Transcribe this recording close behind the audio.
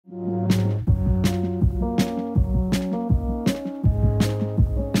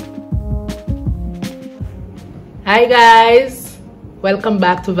Hi guys, welcome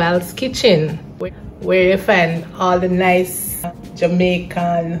back to Val's Kitchen, where you find all the nice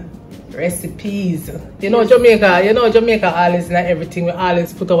Jamaican recipes. You know Jamaica always not everything. We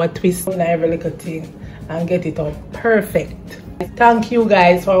always put our twist in every little thing and get it out perfect. Thank you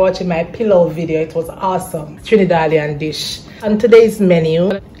guys for watching my pillow video. It was awesome. Trinidadian dish. On today's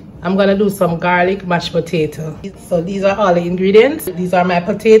menu, I'm gonna do some garlic mashed potato. So these are all the ingredients. These are my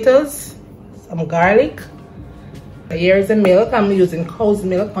potatoes, some garlic. Here's the milk. I'm using cow's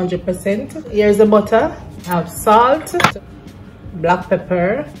milk 100%. Here's the butter. I have salt, black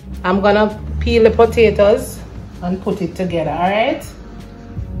pepper. I'm gonna peel the potatoes and put it together, all right?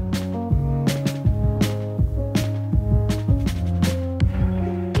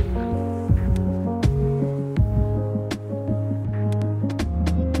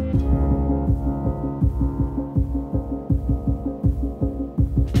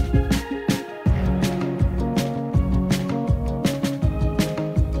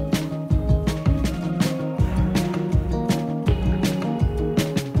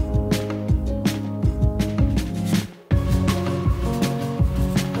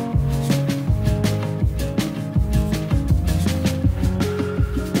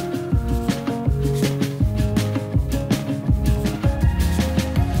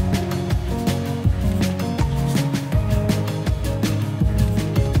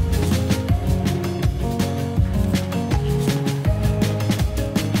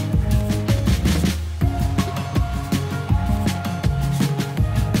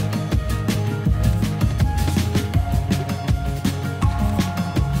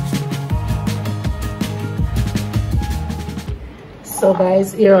 So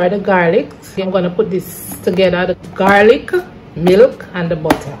guys, here are the garlic. I'm gonna put this together, the garlic, milk, and the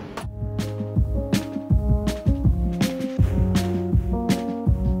butter.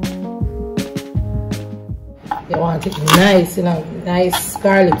 You want it nice, you know, nice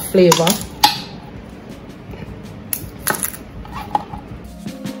garlic flavor.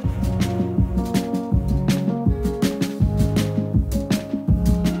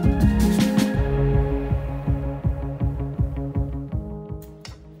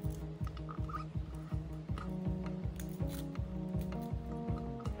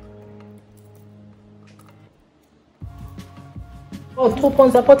 About 2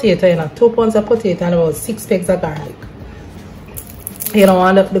 pounds of potato, you know, 2 pounds of potato and about 6 pegs of garlic. You don't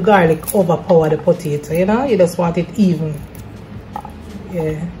want the garlic overpower the potato, you know, you just want it even.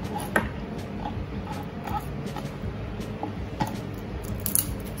 Yeah.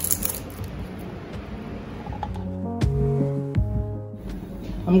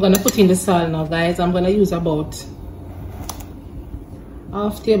 I'm gonna put in the salt now, guys. I'm gonna use about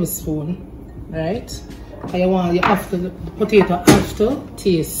half tablespoon, right? And you want the potato after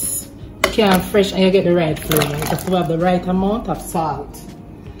taste. You can't fresh and you get the right flavor. You have to have the right amount of salt.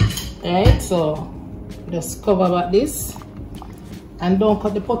 Right? So just cover about this. And don't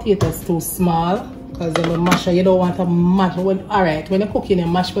cut the potatoes too small, because they will mash. You don't want to mash. Alright, when you're cooking a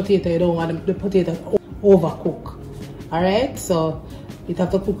mashed potato, you don't want the potatoes overcook. Alright, so you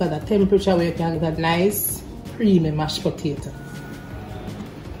have to cook at a temperature where you can get a nice creamy mashed potato.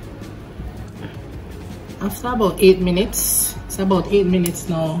 After about 8 minutes, it's about 8 minutes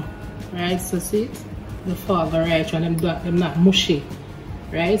now, right? So see it? The fog are right, and them not mushy,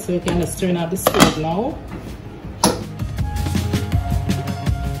 right? So you can just turn off the stove now.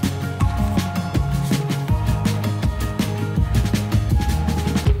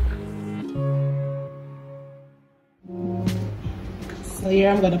 So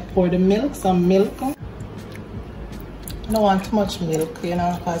here I'm gonna pour the milk, some milk. I don't want too much milk, you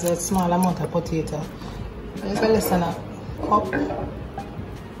know, because it's a small amount of potato. It's less than a cup.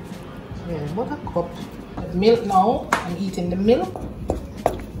 Yeah, about a cup. Milk now. I'm eating the milk.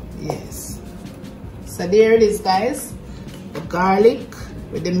 Yes. So there it is, guys. The garlic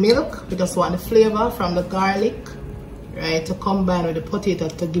with the milk. We just want the flavor from the garlic, right, to combine with the potato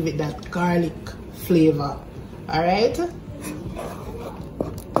to give it that garlic flavor. Alright?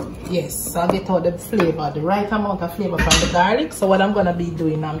 Yes, so I'll get out the flavor, the right amount of flavor from the garlic. So what I'm gonna be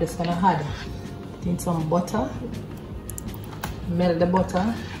doing, I'm just gonna add in some butter, melt the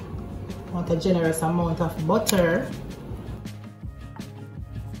butter. Want a generous amount of butter.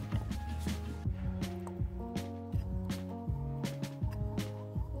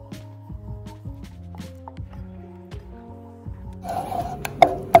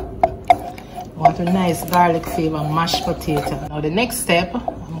 Want a nice garlic flavor mashed potato. Now the next step,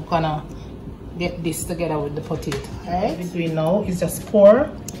 I'm gonna get this together with the potato. Alright, what we're doing now is just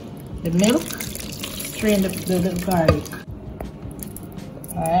pour the milk, strain the garlic.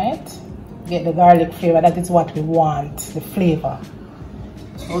 Alright, get the garlic flavor. That is what we want, the flavor.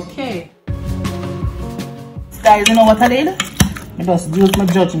 Okay. Guys, you know what I did? I just use my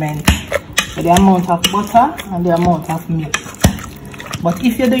judgment for the amount of butter and the amount of milk. But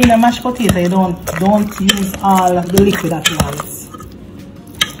if you're doing a mashed potato, you don't use all the liquid at once.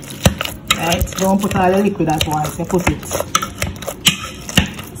 Right? Don't put all the liquid at once. You put it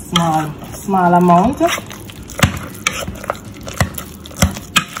small amount.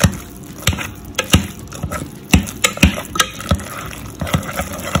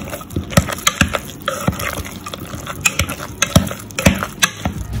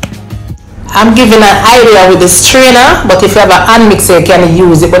 I'm giving an idea with the strainer, but if you have an hand mixer, you can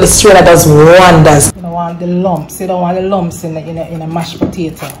use it. But the strainer does wonders. You don't want the lumps. You don't want the lumps in a mashed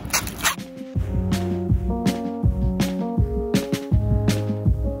potato.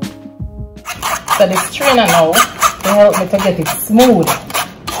 So the strainer now will help me to get it smooth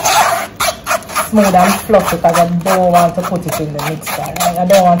and fluffy, because I don't want to put it in the mixer. I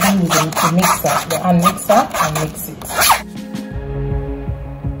don't want to use the mixer, the hand mixer, and mix it.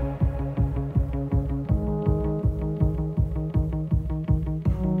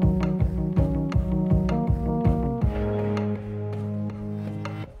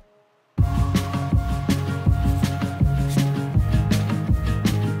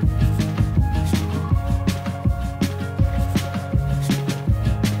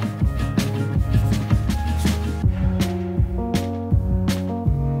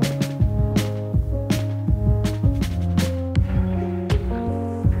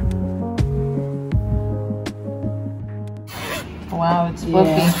 Wow, it's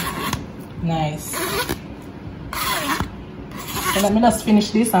fluffy. Nice. So let me just finish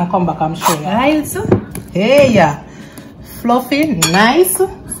this and come back and show you. Guys, hey, yeah. Fluffy, nice.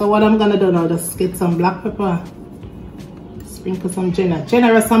 So what I'm gonna do now, just get some black pepper. Sprinkle some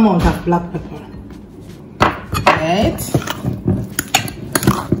generous amount of black pepper. Right.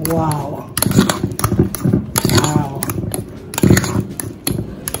 Wow. Wow.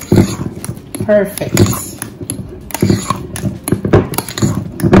 Perfect.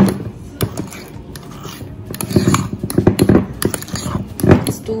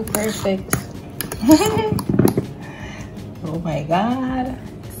 Perfect. Oh my god,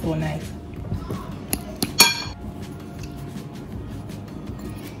 so nice.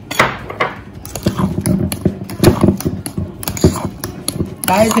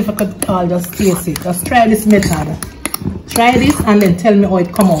 Guys, if I could all just taste it, just try this method. Try this and then tell me how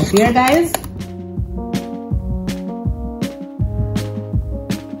it come out here, guys.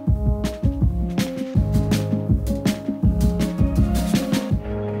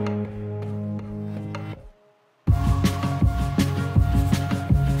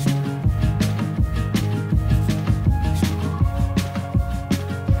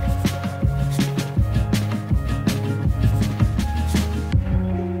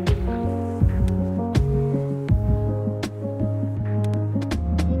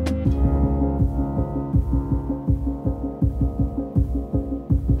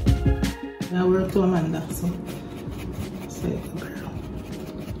 I work to Amanda, so girl.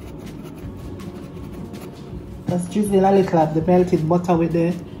 Just drizzle a little of the melted butter with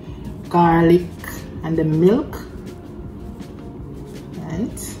the garlic and the milk.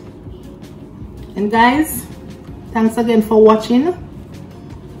 Right. And guys, thanks again for watching.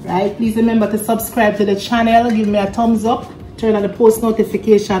 Right, please remember to subscribe to the channel, give me a thumbs up, turn on the post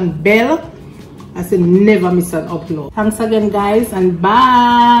notification bell. I say never miss an upload. Thanks again, guys, and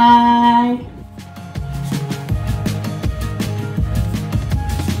bye.